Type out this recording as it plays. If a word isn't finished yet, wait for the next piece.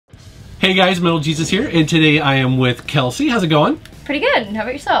Hey guys, Metal Jesus here, and today I am with Kelsey. How's it going? Pretty good. How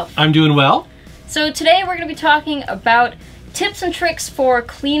about yourself? I'm doing well. So today we're going to be talking about tips and tricks for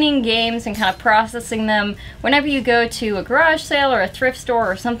cleaning games and kind of processing them. Whenever you go to a garage sale or a thrift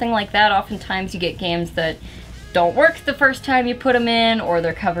store or something like that, oftentimes you get games that don't work the first time you put them in, or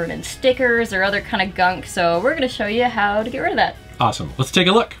they're covered in stickers or other kind of gunk. So we're going to show you how to get rid of that. Awesome. Let's take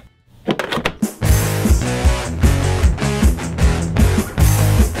a look.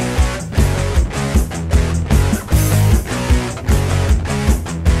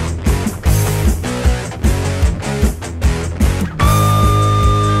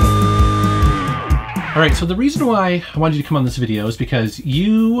 Alright, so the reason why I wanted you to come on this video is because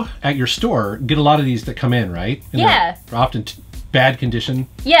you, at your store, get a lot of these that come in, right? And yeah. They're often bad condition.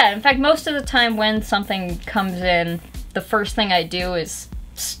 Yeah, in fact, most of the time when something comes in, the first thing I do is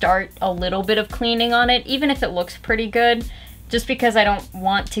start a little bit of cleaning on it, even if it looks pretty good, just because I don't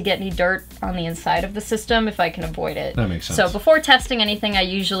want to get any dirt on the inside of the system if I can avoid it. That makes sense. So before testing anything, I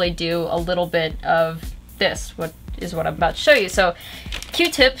usually do a little bit of this, what I'm about to show you. So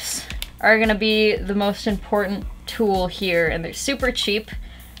Q-tips are going to be the most important tool here, and they're super cheap.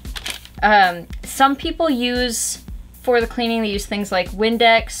 Some people use, for the cleaning, they use things like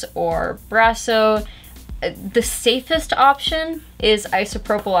Windex or Brasso. The safest option is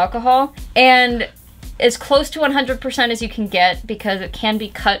isopropyl alcohol, and as close to 100% as you can get, because it can be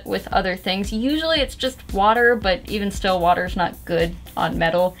cut with other things. Usually it's just water, but even still, water's not good on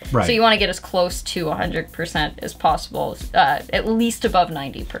metal. Right. So you want to get as close to 100% as possible, at least above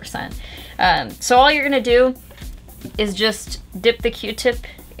 90%. So all you're going to do is just dip the Q-tip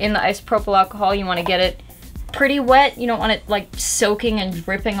in the isopropyl alcohol. You want to get it pretty wet. You don't want it like soaking and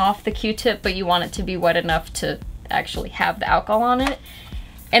dripping off the Q-tip, but you want it to be wet enough to actually have the alcohol on it.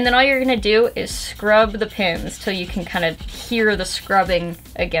 And then all you're gonna do is scrub the pins till you can kind of hear the scrubbing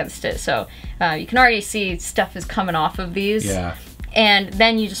against it. So you can already see stuff is coming off of these. Yeah. And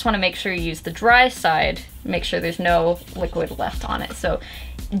then you just wanna make sure you use the dry side, make sure there's no liquid left on it. So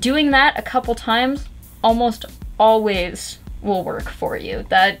doing that a couple times almost always will work for you.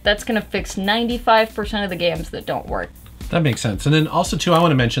 That's gonna fix 95% of the games that don't work. That makes sense. And then also too, I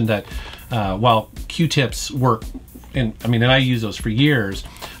wanna mention that while Q-tips work, and I use those for years,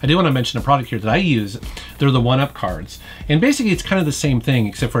 I do want to mention a product here that I use. They're the 1-Up cards. And basically it's kind of the same thing,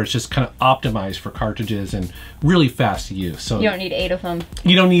 except for it's just kind of optimized for cartridges and really fast to use. So you don't need 8 of them.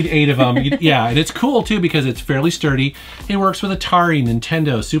 You don't need 8 of them. Yeah, and it's cool too because it's fairly sturdy. It works with Atari,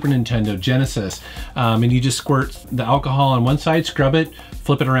 Nintendo, Super Nintendo, Genesis. And you just squirt the alcohol on one side, scrub it,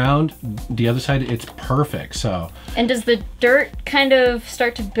 flip it around, the other side, it's perfect. So. And does the dirt kind of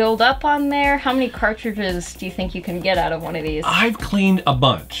start to build up on there? How many cartridges do you think you can get out of one of these? I've cleaned a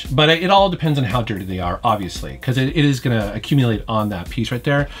bunch, but it all depends on how dirty they are, obviously, because it is going to accumulate on that piece right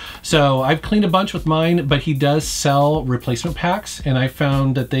there. So I've cleaned a bunch with mine, but he does sell replacement packs, and I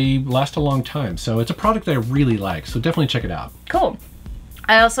found that they last a long time. So it's a product that I really like, so definitely check it out. Cool.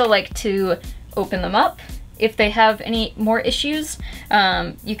 I also like to open them up. If they have any more issues,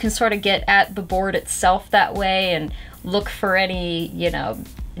 you can sort of get at the board itself that way and look for any,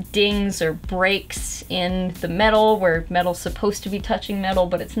 dings or breaks in the metal where metal's supposed to be touching metal,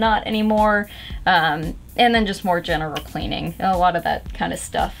 but it's not anymore. And then just more general cleaning. A lot of that kind of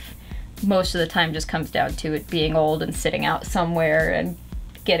stuff, most of the time, just comes down to it being old and sitting out somewhere and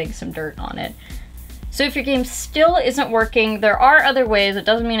getting some dirt on it. So if your game still isn't working, there are other ways. It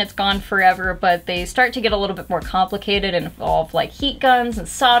doesn't mean it's gone forever, but they start to get a little bit more complicated and involve like heat guns and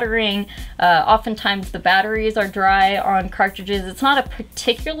soldering. Oftentimes the batteries are dry on cartridges. It's not a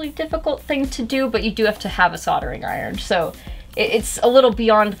particularly difficult thing to do, but you do have to have a soldering iron. So it's a little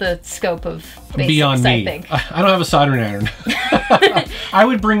beyond the scope of basics, beyond me. I think. I don't have a soldering iron. I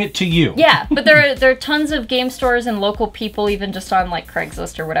would bring it to you. Yeah, but there are tons of game stores and local people, even just on like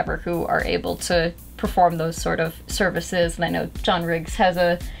Craigslist or whatever, who are able to perform those sort of services. And I know John Riggs has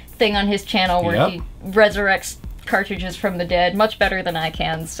a thing on his channel where he resurrects cartridges from the dead much better than I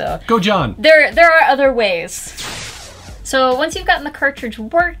can. So go John. There are other ways. So once you've gotten the cartridge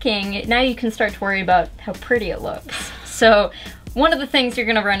working, now you can start to worry about how pretty it looks. So one of the things you're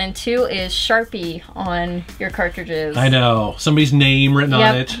gonna run into is Sharpie on your cartridges. I know, somebody's name written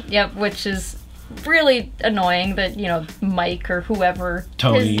on it. Yep, which is really annoying that, Mike or whoever.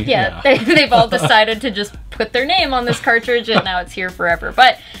 Tony. They've all decided to just put their name on this cartridge and now it's here forever.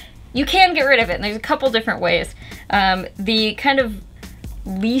 But you can get rid of it, and there's a couple different ways. The kind of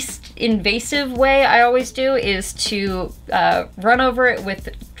least invasive way I always do is to run over it with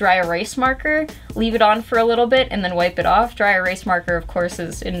dry erase marker, leave it on for a little bit, and then wipe it off. Dry erase marker, of course,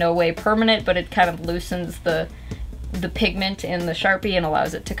 is in no way permanent, but it kind of loosens the the pigment in the Sharpie and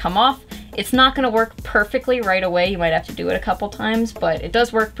allows it to come off. It's not going to work perfectly right away. You might have to do it a couple times, but it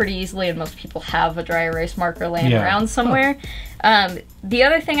does work pretty easily, and most people have a dry erase marker laying around somewhere. The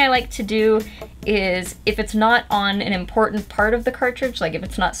other thing I like to do is, if it's not on an important part of the cartridge, like if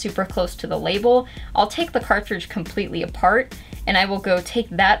it's not super close to the label, I'll take the cartridge completely apart, and I will go take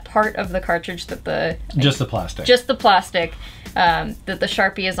that part of the cartridge that the... Just the plastic. Just the plastic. That the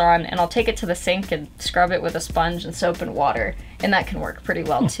Sharpie is on, and I'll take it to the sink and scrub it with a sponge and soap and water, and that can work pretty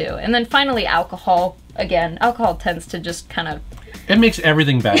well too. And then finally alcohol. Again, alcohol tends to just kind of... It makes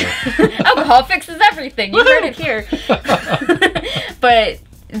everything better. Alcohol fixes everything. You heard it here. But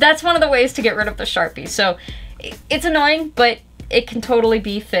that's one of the ways to get rid of the Sharpie. So it's annoying, but it can totally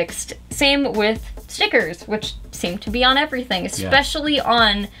be fixed. Same with stickers, which seem to be on everything, especially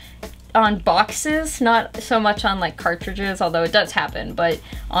on boxes, not so much on like cartridges, although it does happen, but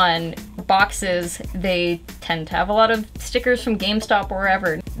on boxes they tend to have a lot of stickers from GameStop or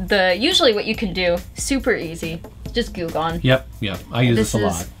wherever. Usually what you can do, super easy, just Goo Gone. Yep, I use this a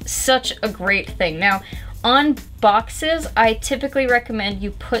lot. This is such a great thing. Now, on boxes, I typically recommend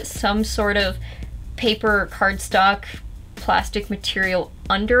you put some sort of paper or cardstock plastic material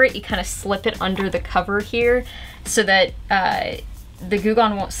under it. You kind of slip it under the cover here so that the Goo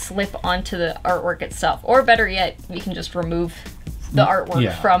Gone won't slip onto the artwork itself. Or better yet, you can just remove the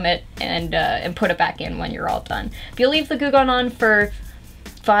artwork from it and put it back in when you're all done. If you leave the Goo Gone on for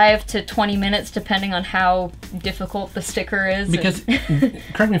 5 to 20 minutes, depending on how difficult the sticker is. Because,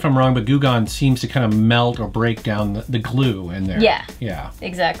 correct me if I'm wrong, but Goo Gone seems to kind of melt or break down the glue in there. Yeah,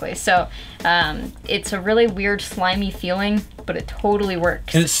 exactly. So it's a really weird slimy feeling, but it totally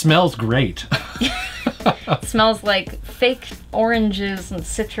works. And it smells great. It smells like fake oranges and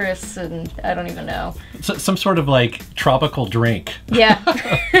citrus and I don't even know. So, some sort of like tropical drink. Yeah.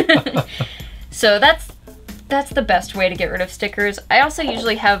 So that's the best way to get rid of stickers. I also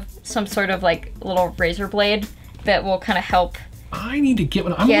usually have some sort of like little razor blade that will kind of help. I need to get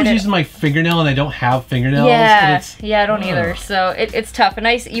one. I'm always using my fingernail and I don't have fingernails. Yeah, I don't either. So it's tough.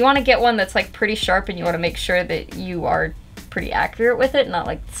 And you want to get one that's like pretty sharp, and you want to make sure that you are pretty accurate with it, not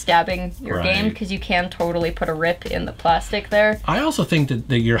like stabbing your game, because you can totally put a rip in the plastic there. I also think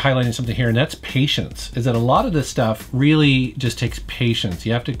that you're highlighting something here, and that's patience. Is that a lot of this stuff really just takes patience.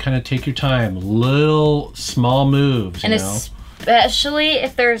 You have to kind of take your time, little small moves, and especially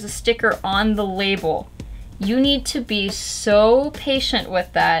if there's a sticker on the label, you need to be so patient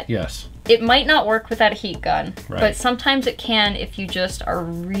with that. Yes. It might not work without a heat gun, but sometimes it can if you just are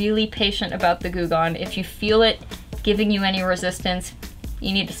really patient about the Goo Gone. If you feel it giving you any resistance,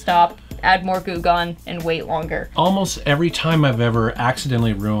 you need to stop, add more Goo Gone, and wait longer. Almost every time I've ever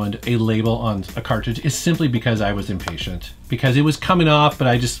accidentally ruined a label on a cartridge is simply because I was impatient. Because it was coming off, but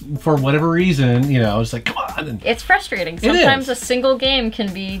I just, for whatever reason, you know, it's like, come on. And it's frustrating. Sometimes a single game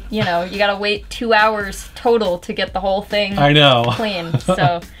can be, you know, you gotta wait 2 hours total to get the whole thing clean.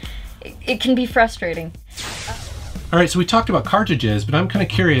 So it can be frustrating. All right, so we talked about cartridges, but I'm kind of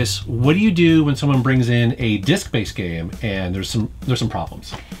curious, what do you do when someone brings in a disc-based game and there's some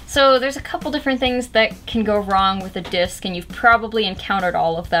problems? So there's a couple different things that can go wrong with a disc, and you've probably encountered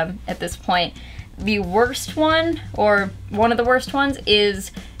all of them at this point. The worst one, or one of the worst ones,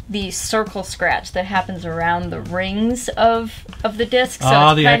 is the circle scratch that happens around the rings of the disc.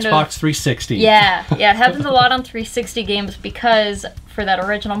 So the Xbox 360. Yeah, it happens a lot on 360 games because for that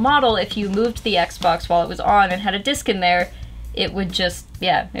original model, if you moved the Xbox while it was on and had a disc in there, it would just,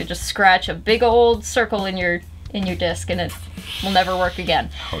 it would just scratch a big old circle in your disc, and it will never work again.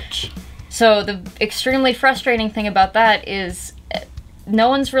 Ouch. So the extremely frustrating thing about that is no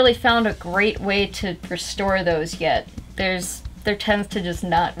one's really found a great way to restore those yet. There tends to just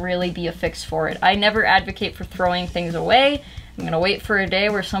not really be a fix for it. I never advocate for throwing things away. I'm gonna wait for a day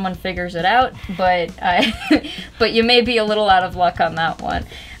where someone figures it out, but but you may be a little out of luck on that one.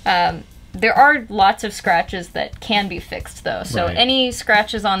 There are lots of scratches that can be fixed though. So any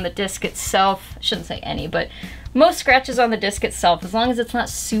scratches on the disc itself, I shouldn't say any, but most scratches on the disc itself, as long as it's not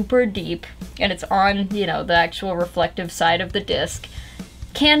super deep and it's on, you know, the actual reflective side of the disc,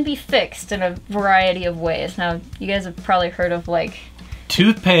 can be fixed in a variety of ways. Now, you guys have probably heard of like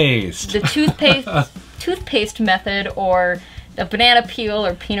toothpaste. The toothpaste method, or a banana peel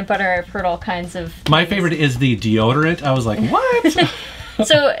or peanut butter. I've heard all kinds of things. My favorite is the deodorant. I was like, what?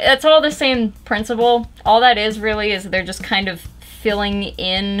 So it's all the same principle. All that is really is they're just kind of filling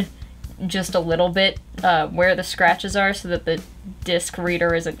in just a little bit where the scratches are so that the disc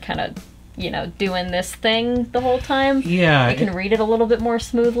reader isn't kind of, you know, doing this thing the whole time. Yeah. You can read it a little bit more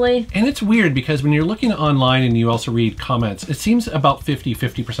smoothly. And it's weird because when you're looking online and you also read comments, it seems about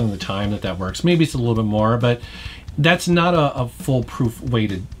 50% of the time that works. Maybe it's a little bit more, but that's not a foolproof way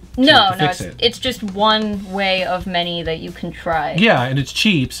to No, fix it. It's just one way of many that you can try. Yeah, and it's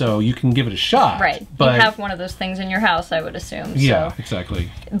cheap, so you can give it a shot. Right. But you have one of those things in your house, I would assume. Yeah, so.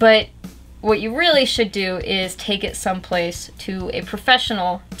 exactly. But what you really should do is take it someplace to a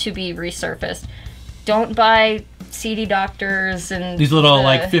professional to be resurfaced. Don't buy CD doctors and these little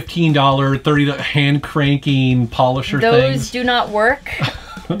like $15, $30 hand cranking polisher things. Those do not work.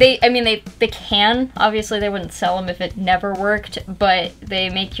 They can. Obviously, they wouldn't sell them if it never worked, but they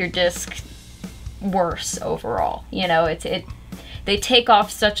make your disc worse overall. You know, they take off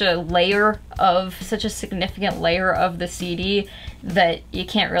such a significant layer of the CD that you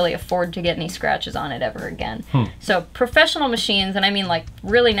can't really afford to get any scratches on it ever again. So professional machines, and I mean like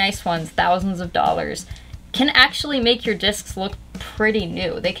really nice ones, thousands of dollars, can actually make your discs look pretty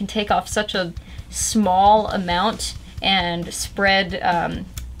new. They can take off such a small amount and spread,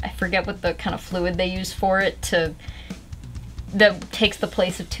 I forget what the kind of fluid they use for it that takes the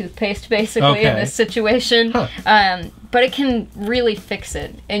place of toothpaste basically in this situation. But it can really fix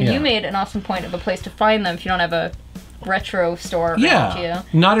it. And you made an awesome point of a place to find them if you don't have a retro store around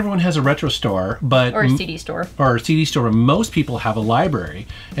you. Not everyone has a retro store, but or a CD store. Or a CD store, but most people have a library.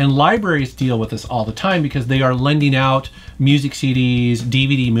 And libraries deal with this all the time because they are lending out music CDs,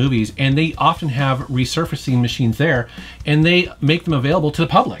 DVD movies, and they often have resurfacing machines there, and they make them available to the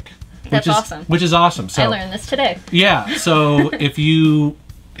public. That's awesome. Which is awesome. So, I learned this today. Yeah, so if you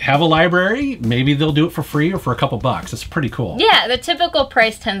have a library, maybe they'll do it for free or for a couple bucks. It's pretty cool. Yeah, the typical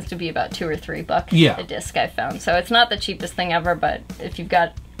price tends to be about $2 or $3 a disc, I found. So it's not the cheapest thing ever, but if you've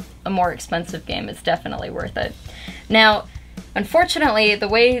got a more expensive game, it's definitely worth it. Now, unfortunately, the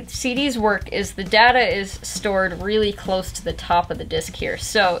way CDs work is the data is stored really close to the top of the disc here.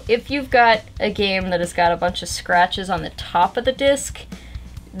 So if you've got a game that has got a bunch of scratches on the top of the disc,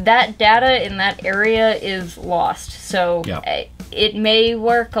 that data in that area is lost. So it may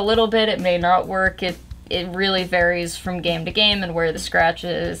work a little bit, it may not work. It really varies from game to game and where the scratch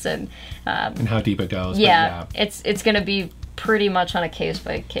is and how deep it goes. Yeah, it's going to be pretty much on a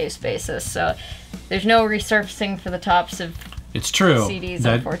case-by-case basis. So there's no resurfacing for the tops of CDs,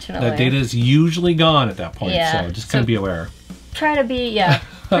 unfortunately. That data is usually gone at that point, so just kind of be aware. Try to be,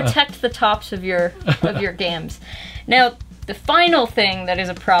 protect the tops of your games. Now, the final thing that is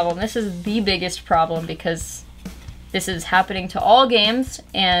a problem, this is the biggest problem because this is happening to all games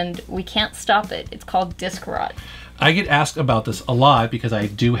and we can't stop it. It's called disc rot. I get asked about this a lot because I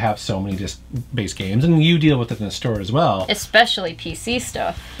do have so many disc-based games, and you deal with it in the store as well. Especially PC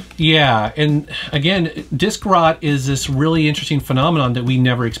stuff. Yeah, and again, disc rot is this really interesting phenomenon that we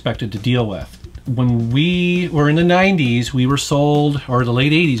never expected to deal with. When we were in the 90s, we were sold, or the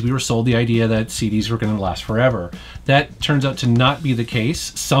late 80s, we were sold the idea that CDs were going to last forever. That turns out to not be the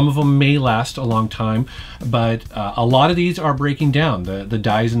case. Some of them may last a long time, but a lot of these are breaking down. The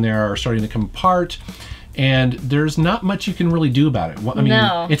dies in there are starting to come apart, and there's not much you can really do about it. I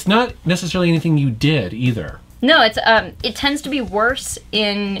mean, it's not necessarily anything you did either. No, it tends to be worse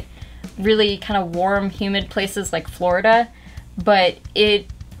in really kind of warm, humid places like Florida, but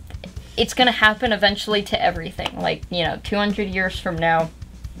it's going to happen eventually to everything. Like, 200 years from now,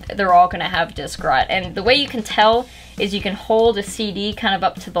 they're all going to have disc rot. And the way you can tell is you can hold a CD kind of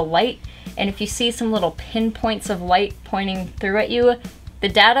up to the light, and if you see some little pinpoints of light pointing through at you, the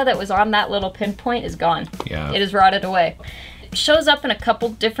data that was on that little pinpoint is gone. Yeah. It is rotted away. It shows up in a couple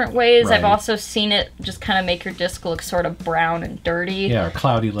different ways. Right. I've also seen it just kind of make your disc look sort of brown and dirty. Yeah, or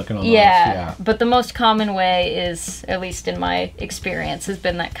cloudy looking on those. Yeah, but the most common way is, at least in my experience, has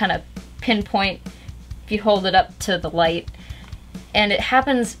been that kind of pinpoint if you hold it up to the light. And it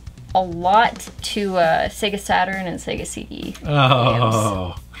happens a lot to Sega Saturn and Sega CD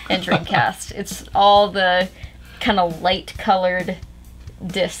games and Dreamcast. It's all the kind of light colored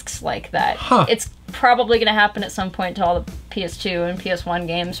discs like that. It's probably going to happen at some point to all the PS2 and PS1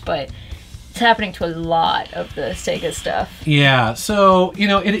 games, but it's happening to a lot of the Sega stuff. Yeah, so,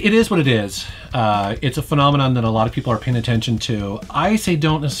 it is what it is. It's a phenomenon that a lot of people are paying attention to. I say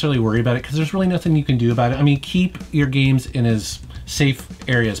don't necessarily worry about it because there's really nothing you can do about it. I mean, keep your games in as safe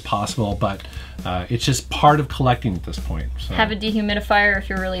area as possible, but it's just part of collecting at this point. So. Have a dehumidifier if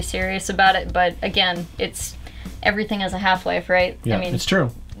you're really serious about it, but again, everything has a half-life, right? Yeah, it's true.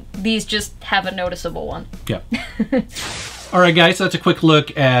 These just have a noticeable one. Yeah. All right, guys, so that's a quick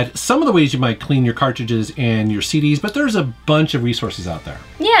look at some of the ways you might clean your cartridges and your CDs, but there's a bunch of resources out there.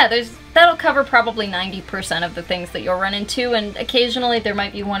 Yeah, that'll cover probably 90% of the things that you'll run into, and occasionally there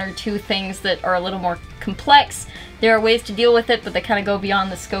might be one or two things that are a little more complex. There are ways to deal with it, but they kind of go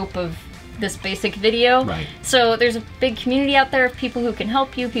beyond the scope of this basic video. Right. So there's a big community out there of people who can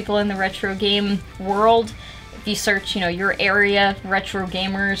help you, people in the retro game world. if you search, your area, retro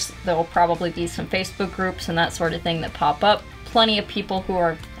gamers, there'll probably be some Facebook groups and that sort of thing that pop up. Plenty of people who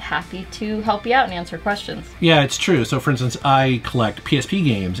are happy to help you out and answer questions. Yeah, it's true. So for instance, I collect PSP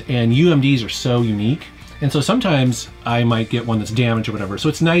games, and UMDs are so unique. And so sometimes I might get one that's damaged or whatever. So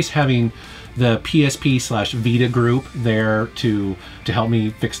it's nice having the PSP/Vita group there to help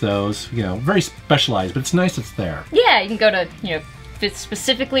me fix those. Very specialized, but it's nice it's there. Yeah, you can go to, if it's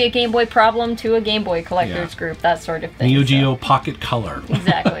specifically a Game Boy problem, to a Game Boy collectors group, that sort of thing. Neo Geo Pocket Color.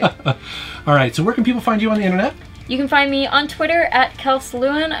 Exactly. All right, so where can people find you on the internet? You can find me on Twitter at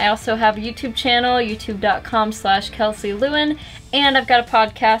KelseyLewin. I also have a YouTube channel, youtube.com/KelseyLewin. And I've got a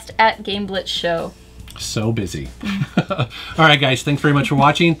podcast at Game Blitz Show. So busy. All right, guys, thanks very much for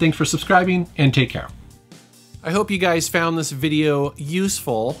watching. Thanks for subscribing, and take care. I hope you guys found this video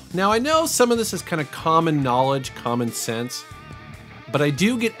useful. Now, I know some of this is kind of common knowledge, common sense, but I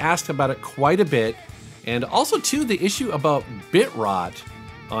do get asked about it quite a bit. And also, too, the issue about bit rot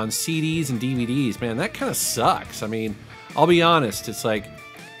on CDs and DVDs, man, that kind of sucks. I mean, I'll be honest,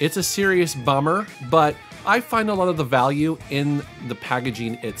 it's a serious bummer, but I find a lot of the value in the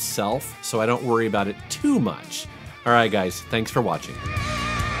packaging itself, so I don't worry about it too much. All right, guys, thanks for watching.